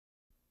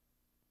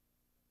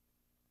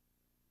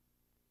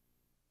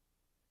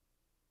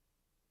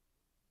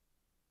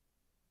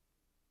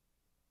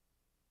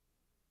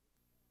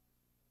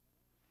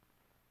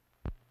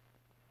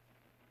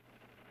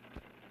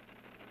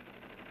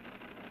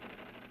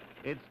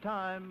It's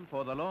time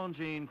for the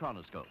Longines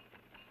Chronoscope,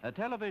 a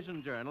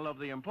television journal of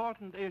the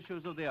important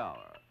issues of the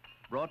hour,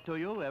 brought to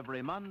you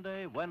every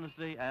Monday,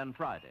 Wednesday, and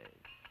Friday.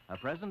 A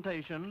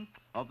presentation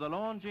of the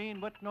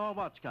Longines-Wittnauer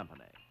Watch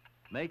Company,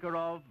 maker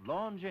of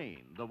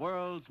Longines, the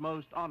world's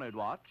most honored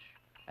watch,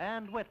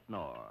 and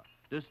Wittnauer,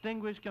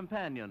 distinguished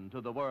companion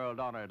to the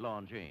world-honored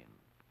Longines.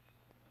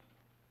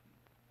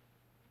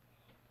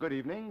 Good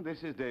evening,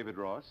 this is David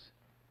Ross.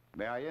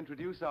 May I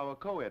introduce our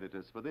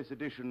co-editors for this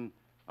edition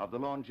of the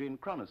Longines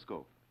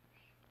Chronoscope.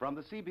 From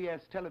the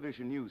CBS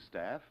television news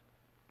staff,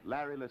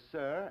 Larry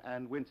LeSueur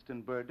and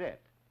Winston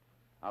Burdett.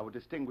 Our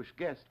distinguished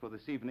guest for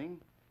this evening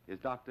is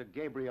Dr.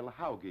 Gabriel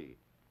Hauge,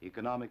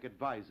 economic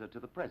advisor to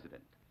the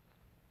President.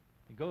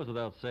 It goes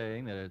without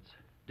saying that it's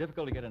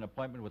difficult to get an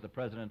appointment with the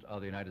President of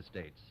the United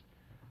States.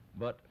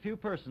 But few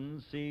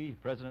persons see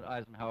President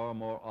Eisenhower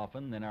more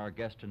often than our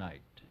guest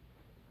tonight.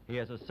 He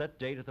has a set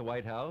date at the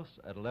White House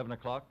at 11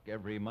 o'clock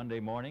every Monday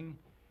morning.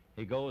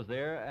 He goes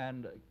there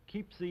and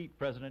keeps the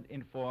President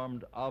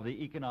informed of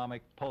the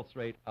economic pulse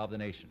rate of the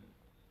nation.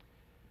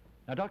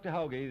 Now, Dr.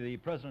 Hauge, the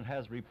President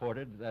has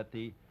reported that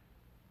the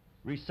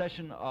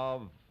recession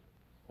or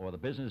the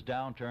business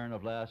downturn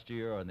of last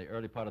year or in the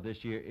early part of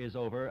this year is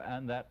over,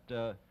 and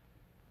that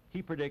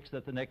he predicts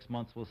that the next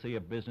months will see a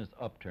business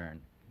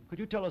upturn. Could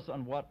you tell us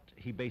on what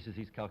he bases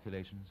these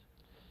calculations?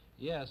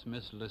 Yes,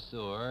 Miss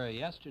LeSueur.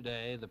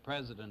 Yesterday, the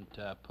President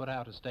put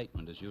out a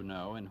statement, as you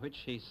know, in which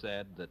he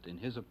said that, in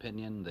his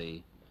opinion,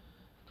 the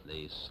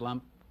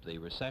slump, the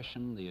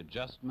recession, the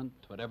adjustment,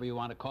 whatever you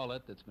want to call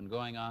it, that's been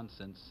going on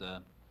since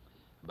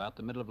about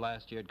the middle of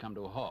last year had come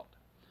to a halt.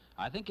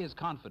 I think his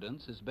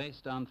confidence is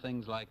based on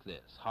things like this,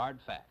 hard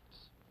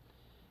facts.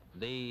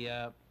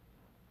 The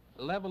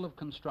level of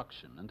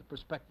construction and the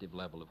prospective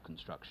level of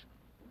construction,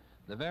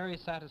 the very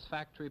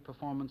satisfactory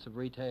performance of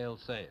retail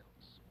sales,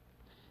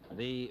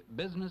 the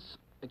business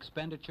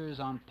expenditures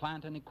on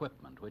plant and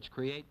equipment, which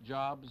create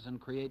jobs and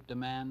create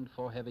demand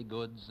for heavy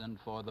goods and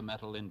for the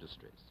metal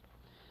industries,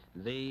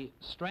 the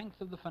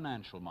strength of the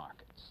financial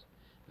markets,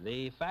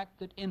 the fact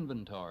that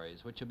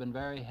inventories, which have been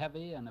very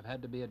heavy and have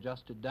had to be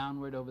adjusted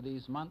downward over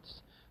these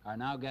months, are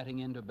now getting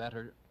into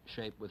better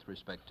shape with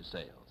respect to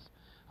sales.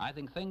 I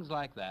think things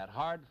like that,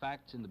 hard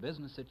facts in the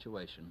business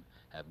situation,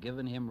 have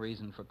given him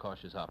reason for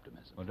cautious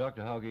optimism. Well,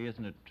 Dr. Hauge,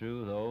 isn't it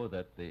true, though,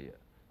 that the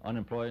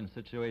unemployment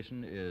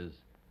situation is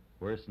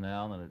worse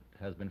now than it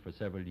has been for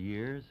several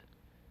years?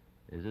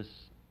 Is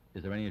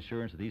there any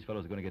assurance that these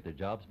fellows are going to get their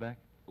jobs back?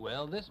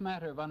 Well, this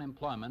matter of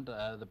unemployment,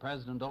 the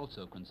President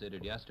also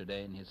considered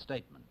yesterday in his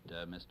statement,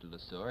 Mr.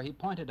 LeSueur. He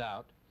pointed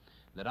out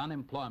that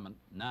unemployment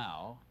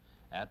now,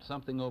 at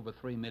something over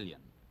 3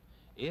 million,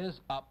 is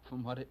up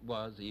from what it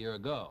was a year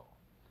ago.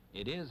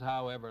 It is,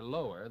 however,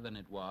 lower than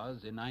it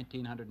was in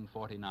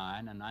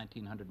 1949 and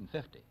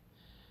 1950.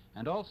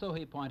 And also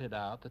he pointed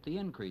out that the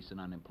increase in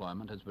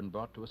unemployment has been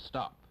brought to a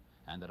stop,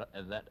 and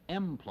that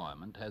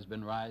employment has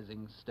been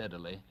rising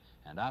steadily,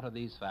 and out of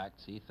these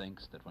facts he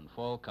thinks that when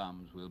fall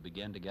comes we'll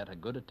begin to get a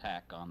good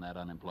attack on that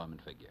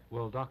unemployment figure.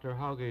 Well, Dr.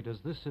 Hauge, does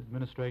this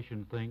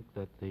administration think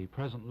that the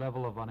present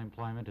level of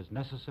unemployment is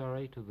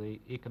necessary to the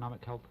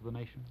economic health of the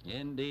nation?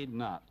 Indeed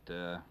not,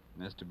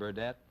 Mr.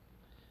 Burdett.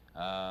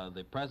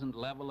 The present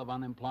level of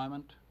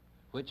unemployment,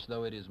 which,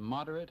 though it is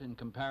moderate in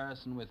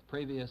comparison with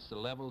previous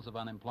levels of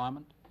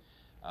unemployment,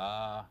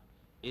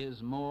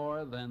 is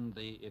more than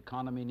the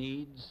economy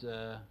needs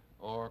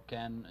or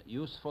can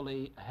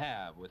usefully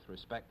have with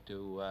respect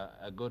to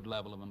a good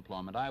level of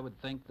employment. I would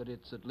think that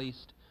it's at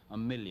least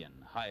 1 million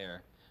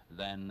higher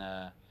than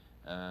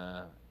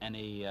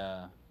any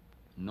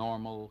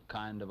normal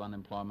kind of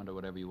unemployment, or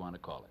whatever you want to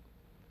call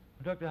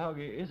it. Dr.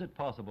 Hauge, is it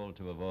possible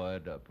to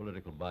avoid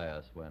political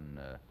bias when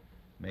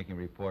making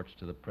reports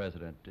to the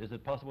President? Is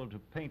it possible to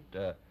paint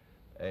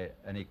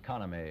an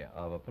economy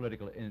of a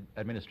political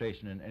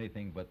administration in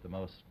anything but the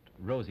most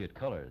roseate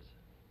colors?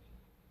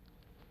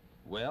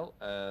 Well,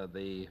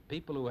 the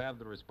people who have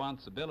the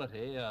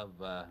responsibility of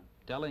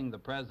telling the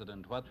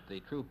President what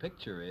the true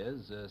picture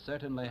is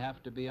certainly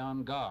have to be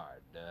on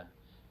guard.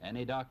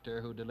 Any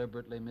doctor who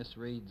deliberately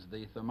misreads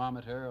the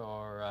thermometer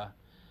or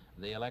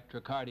the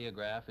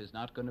electrocardiograph is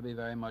not going to be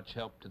very much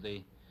help to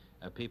the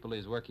people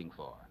he's working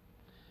for.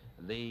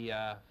 The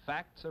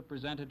facts are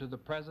presented to the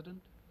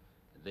President.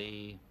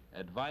 The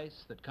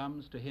advice that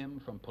comes to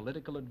him from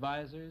political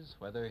advisors,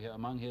 whether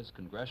among his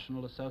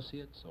congressional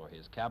associates or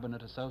his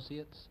cabinet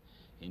associates,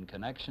 in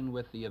connection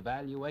with the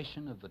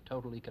evaluation of the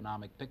total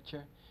economic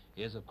picture,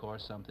 is, of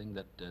course, something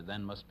that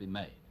then must be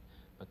made.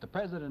 But the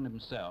President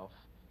himself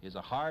is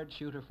a hard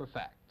shooter for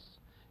facts,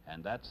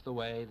 and that's the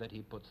way that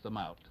he puts them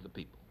out to the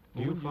people.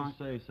 Wouldn't you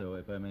say so,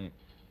 if I may,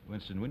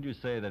 Winston, wouldn't you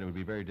say that it would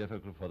be very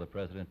difficult for the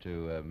President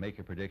to make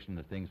a prediction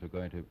that things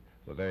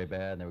were very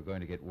bad and they were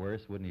going to get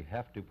worse? Wouldn't he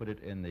have to put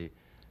it in the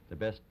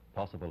best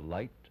possible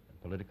light,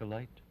 political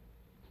light?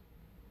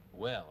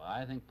 Well,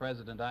 I think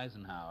President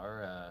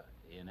Eisenhower,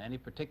 in any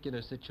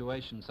particular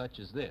situation such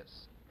as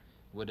this,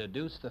 would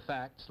adduce the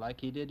facts like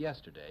he did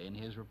yesterday in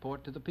his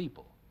report to the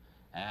people.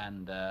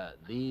 And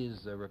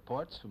these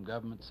reports from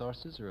government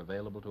sources are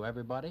available to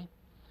everybody.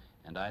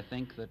 And I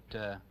think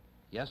that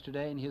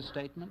yesterday in his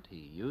statement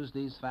he used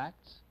these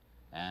facts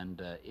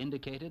and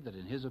indicated that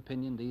in his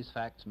opinion these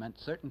facts meant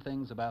certain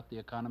things about the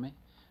economy,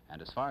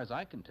 and as far as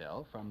I can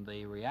tell from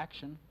the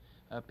reaction,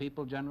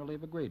 people generally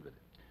have agreed with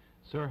it.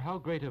 Sir, how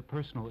great a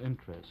personal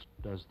interest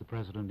does the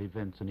President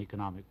evince in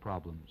economic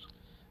problems?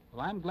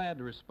 Well, I'm glad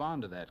to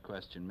respond to that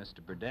question,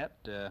 Mr.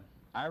 Burdett.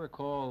 I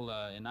recall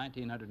in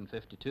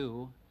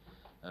 1952,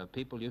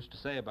 people used to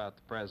say about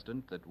the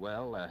President that,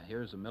 well,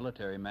 here's a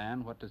military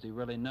man, what does he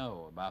really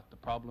know about the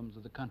problems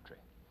of the country?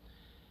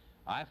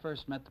 I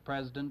first met the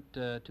President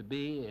to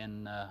be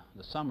in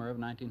the summer of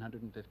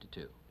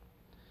 1952.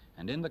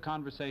 And in the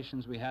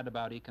conversations we had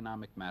about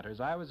economic matters,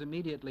 I was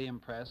immediately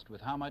impressed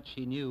with how much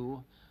he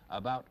knew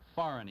about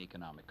foreign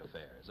economic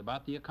affairs,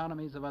 about the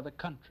economies of other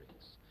countries,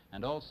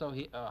 and also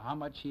how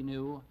much he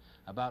knew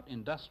about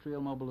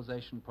industrial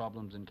mobilization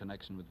problems in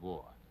connection with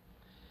war.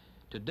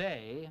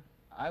 Today,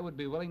 I would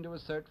be willing to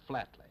assert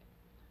flatly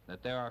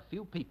that there are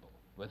few people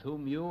with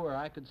whom you or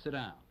I could sit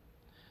down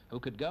who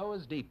could go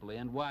as deeply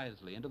and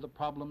wisely into the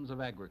problems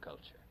of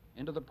agriculture,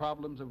 into the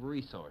problems of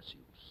resource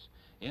use,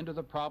 into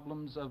the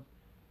problems of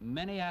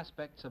many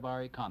aspects of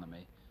our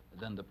economy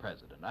than the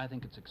President. I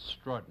think it's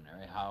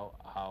extraordinary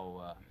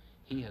how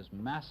he has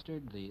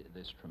mastered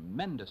this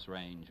tremendous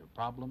range of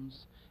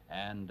problems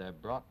and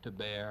brought to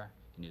bear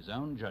in his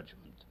own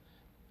judgment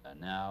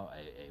now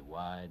a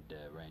wide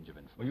range of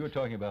information. Well, you were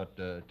talking about,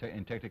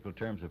 in technical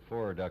terms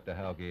before, Dr.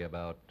 Hauge,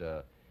 about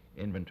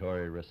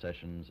inventory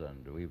recessions,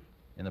 and we've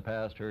in the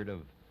past heard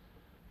of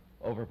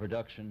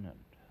overproduction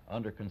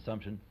and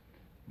underconsumption.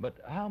 But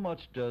how much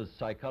does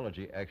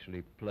psychology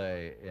actually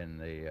play in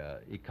the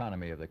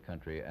economy of the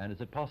country, and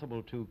is it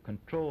possible to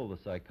control the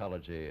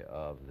psychology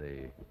of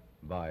the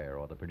buyer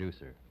or the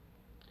producer?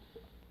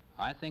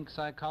 I think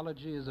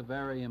psychology is a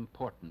very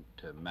important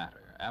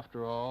matter.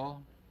 After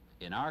all,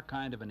 in our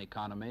kind of an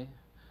economy,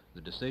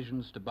 the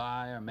decisions to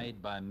buy are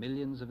made by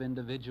millions of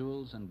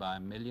individuals and by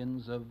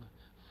millions of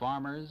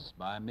farmers,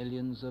 by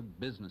millions of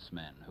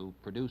businessmen who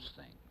produce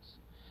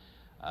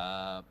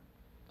things.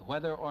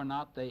 Whether or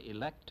not they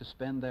elect to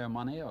spend their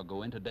money or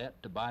go into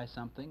debt to buy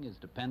something is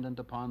dependent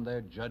upon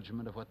their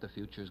judgment of what the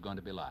future is going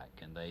to be like.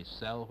 Can they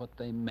sell what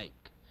they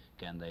make?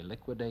 Can they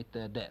liquidate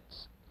their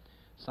debts?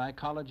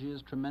 Psychology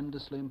is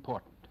tremendously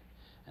important.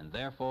 And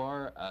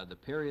therefore, the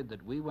period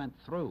that we went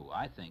through,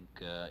 I think,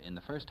 in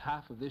the first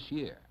half of this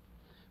year,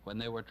 when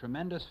there were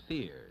tremendous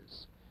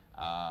fears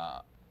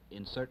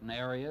in certain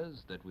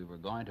areas that we were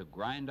going to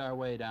grind our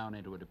way down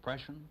into a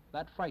depression,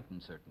 that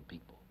frightened certain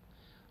people.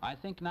 I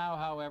think now,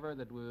 however,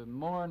 that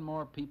more and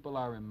more people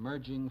are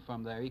emerging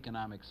from their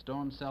economic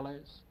stone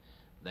cellars.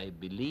 They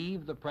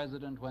believe the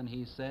President when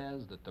he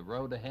says that the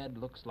road ahead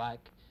looks like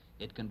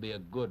it can be a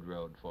good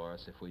road for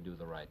us if we do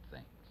the right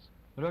things.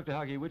 Well, Dr.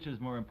 Hauge, which is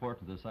more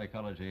important, the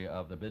psychology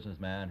of the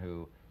businessman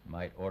who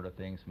might order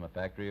things from a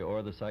factory,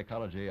 or the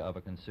psychology of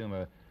a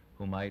consumer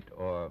who might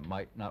or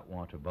might not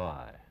want to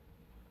buy?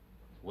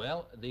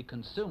 Well, the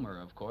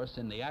consumer, of course,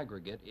 in the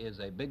aggregate, is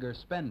a bigger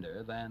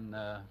spender than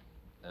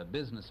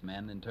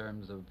businessmen in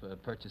terms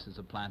of purchases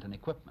of plant and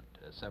equipment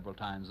several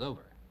times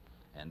over.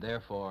 And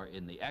therefore,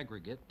 in the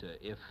aggregate,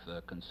 if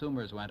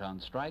consumers went on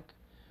strike,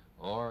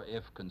 or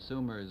if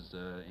consumers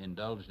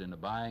indulged in a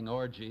buying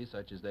orgy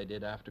such as they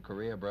did after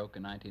Korea broke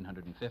in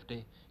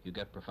 1950, you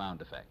get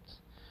profound effects.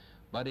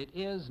 But it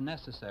is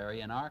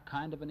necessary in our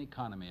kind of an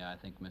economy, I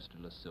think,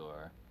 Mr.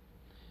 Lesueur,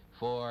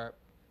 for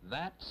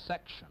that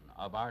section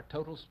of our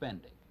total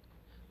spending,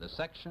 the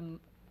section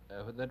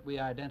that we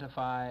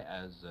identify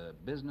as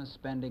business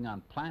spending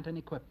on plant and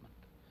equipment,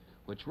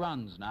 which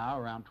runs now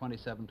around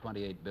 $27,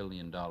 $28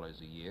 billion a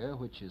year,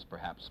 which is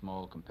perhaps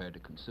small compared to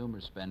consumer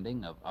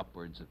spending of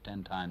upwards of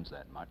 10 times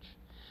that much.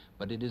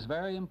 But it is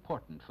very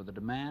important for the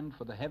demand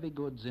for the heavy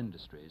goods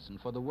industries and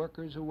for the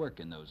workers who work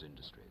in those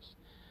industries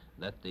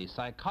that the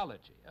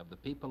psychology of the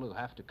people who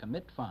have to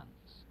commit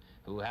funds,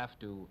 who have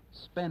to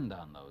spend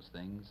on those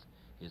things,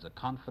 is a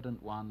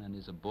confident one and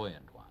is a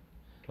buoyant one.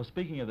 Well,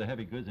 speaking of the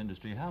heavy goods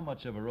industry, how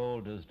much of a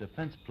role does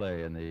defense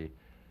play in the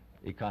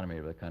economy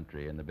of the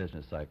country, in the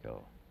business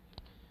cycle?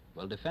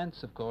 Well,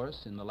 defense, of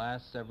course, in the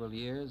last several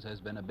years has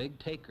been a big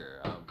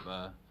taker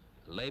of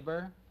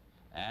labor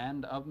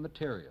and of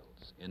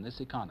materials in this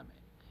economy.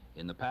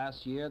 In the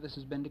past year, this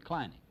has been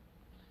declining.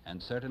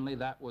 And certainly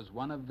that was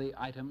one of the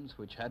items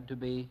which had to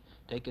be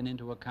taken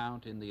into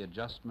account in the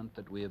adjustment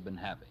that we have been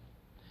having.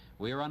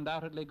 We are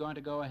undoubtedly going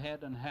to go ahead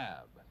and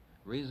have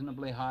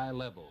reasonably high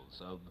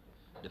levels of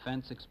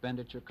defense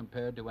expenditure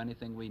compared to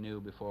anything we knew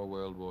before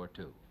World War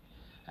II.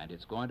 And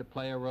it's going to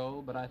play a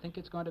role, but I think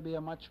it's going to be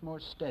a much more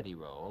steady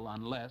role,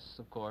 unless,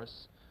 of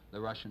course, the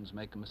Russians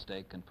make a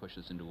mistake and push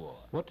us into war.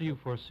 What do you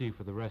foresee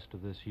for the rest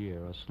of this year?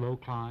 A slow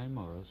climb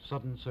or a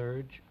sudden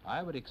surge?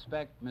 I would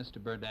expect,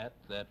 Mr. Burdett,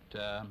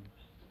 that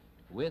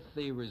with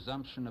the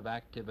resumption of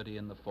activity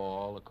in the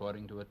fall,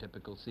 according to a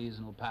typical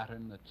seasonal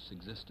pattern that's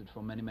existed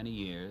for many, many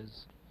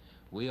years,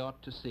 we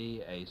ought to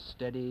see a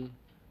steady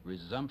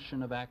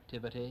resumption of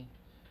activity,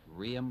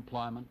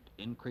 re-employment,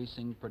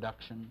 increasing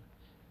production,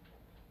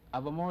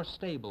 of a more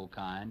stable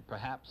kind,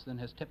 perhaps, than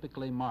has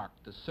typically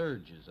marked the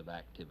surges of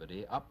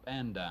activity up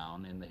and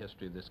down in the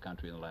history of this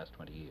country in the last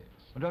 20 years.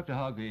 Well, Dr.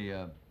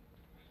 Hauge,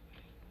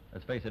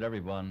 let's face it,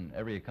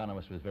 every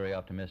economist was very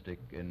optimistic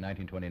in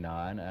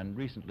 1929, and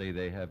recently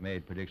they have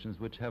made predictions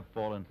which have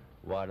fallen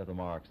wide of the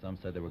mark. Some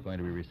said there were going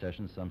to be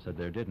recessions, some said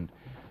there didn't.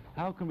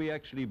 How can we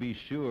actually be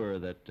sure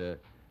that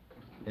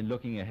in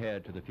looking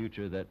ahead to the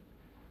future that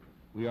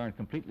we aren't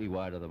completely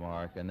wide of the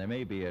mark and there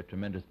may be a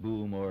tremendous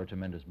boom or a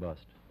tremendous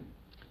bust?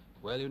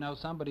 Well, you know,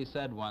 somebody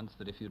said once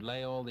that if you'd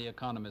lay all the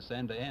economists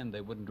end to end,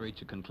 they wouldn't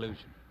reach a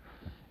conclusion.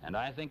 And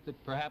I think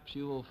that perhaps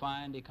you will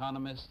find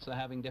economists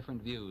having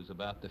different views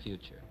about the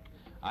future.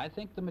 I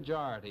think the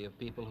majority of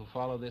people who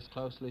follow this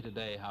closely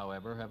today,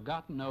 however, have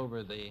gotten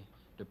over the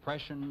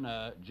depression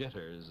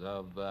jitters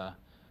of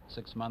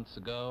 6 months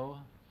ago,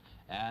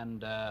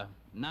 and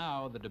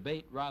now the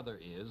debate rather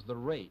is the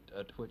rate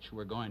at which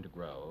we're going to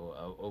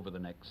grow over the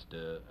next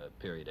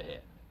period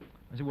ahead.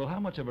 I say, well, how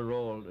much of a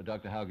role,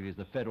 Dr. Hauge, does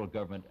the federal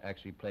government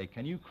actually play?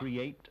 Can you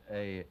create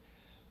an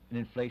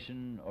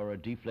inflation or a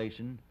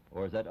deflation,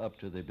 or is that up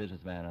to the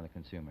businessman and the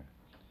consumer?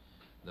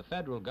 The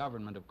federal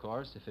government, of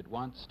course, if it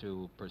wants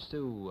to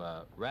pursue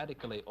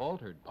radically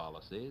altered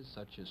policies,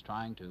 such as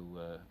trying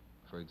to,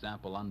 for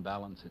example,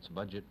 unbalance its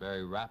budget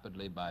very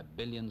rapidly by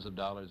billions of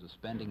dollars of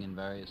spending in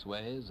various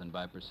ways, and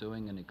by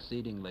pursuing an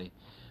exceedingly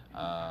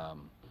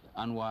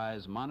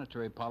unwise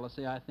monetary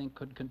policy, I think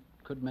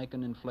could make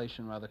an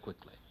inflation rather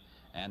quickly.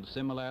 And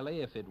similarly,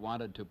 if it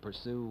wanted to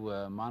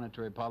pursue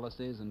monetary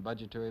policies and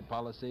budgetary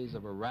policies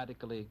of a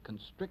radically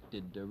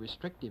constricted,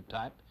 restrictive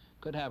type,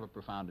 could have a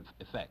profound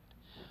effect.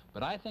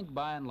 But I think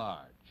by and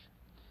large,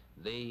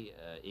 the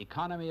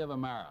economy of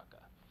America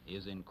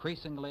is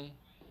increasingly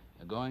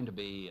going to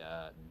be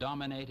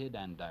dominated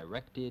and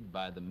directed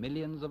by the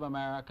millions of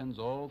Americans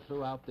all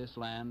throughout this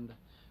land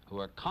who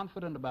are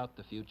confident about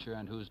the future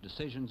and whose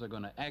decisions are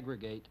going to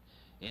aggregate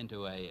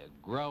into a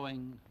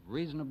growing,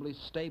 reasonably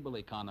stable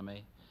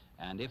economy.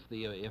 And if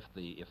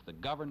the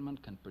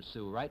government can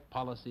pursue right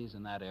policies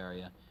in that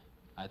area,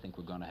 I think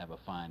we're going to have a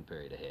fine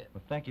period ahead.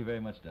 Well, thank you very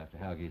much, Dr.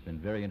 Hauge. It's been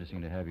very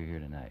interesting to have you here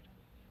tonight.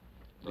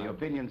 The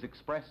opinions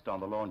expressed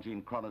on the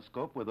Longines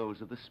Chronoscope were those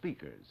of the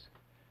speakers.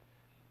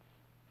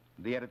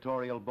 The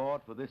editorial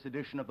board for this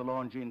edition of the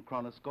Longines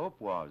Chronoscope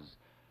was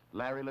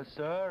Larry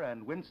Lasser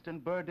and Winston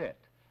Burdett.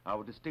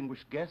 Our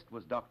distinguished guest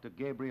was Dr.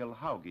 Gabriel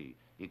Hauge,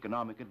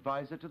 economic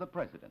advisor to the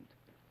president.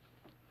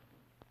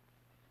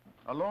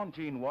 A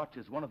Longines watch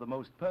is one of the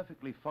most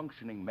perfectly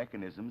functioning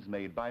mechanisms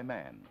made by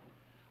man.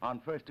 On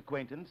first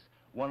acquaintance,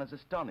 one is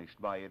astonished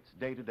by its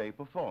day-to-day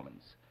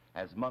performance.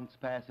 As months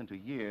pass into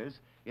years,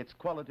 its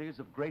qualities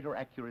of greater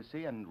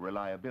accuracy and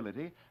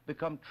reliability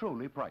become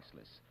truly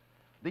priceless.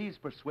 These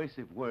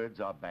persuasive words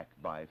are backed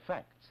by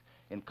facts.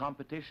 In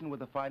competition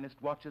with the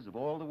finest watches of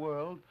all the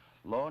world,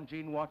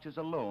 Longines watches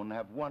alone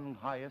have won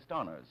highest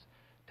honors.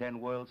 10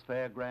 World's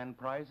Fair grand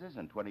prizes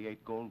and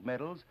 28 gold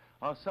medals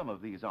are some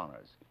of these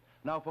honors.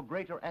 Now, for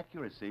greater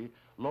accuracy,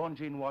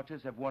 Longines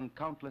watches have won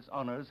countless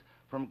honors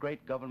from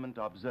great government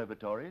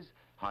observatories,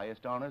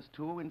 highest honors,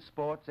 too, in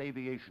sports,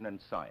 aviation, and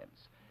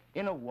science.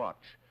 In a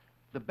watch,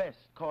 the best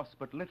costs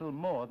but little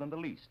more than the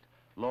least.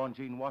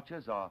 Longines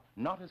watches are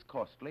not as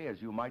costly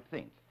as you might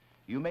think.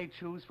 You may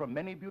choose from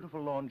many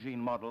beautiful Longines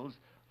models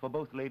for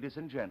both ladies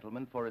and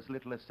gentlemen for as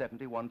little as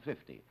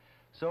 $71.50.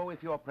 So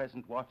if your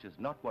present watch is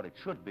not what it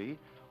should be,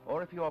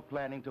 or if you are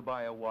planning to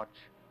buy a watch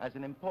as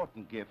an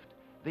important gift,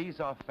 these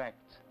are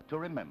facts to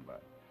remember.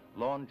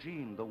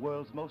 Longines, the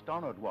world's most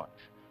honored watch,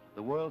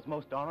 the world's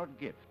most honored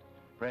gift,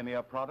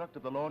 premier product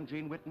of the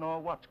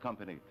Longines-Wittnauer Watch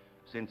Company,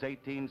 since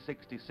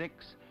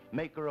 1866,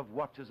 maker of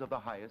watches of the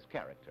highest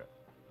character.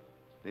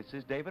 This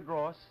is David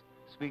Ross,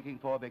 speaking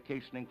for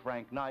Vacationing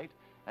Frank Knight,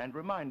 and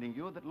reminding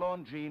you that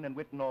Longines and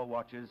Wittnauer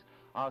watches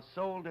are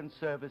sold and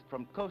serviced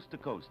from coast to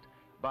coast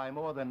by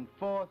more than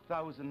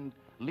 4,000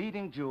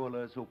 leading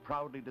jewelers who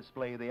proudly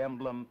display the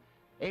emblem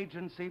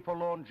Agency for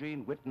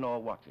Longines-Wittnauer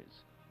Watches.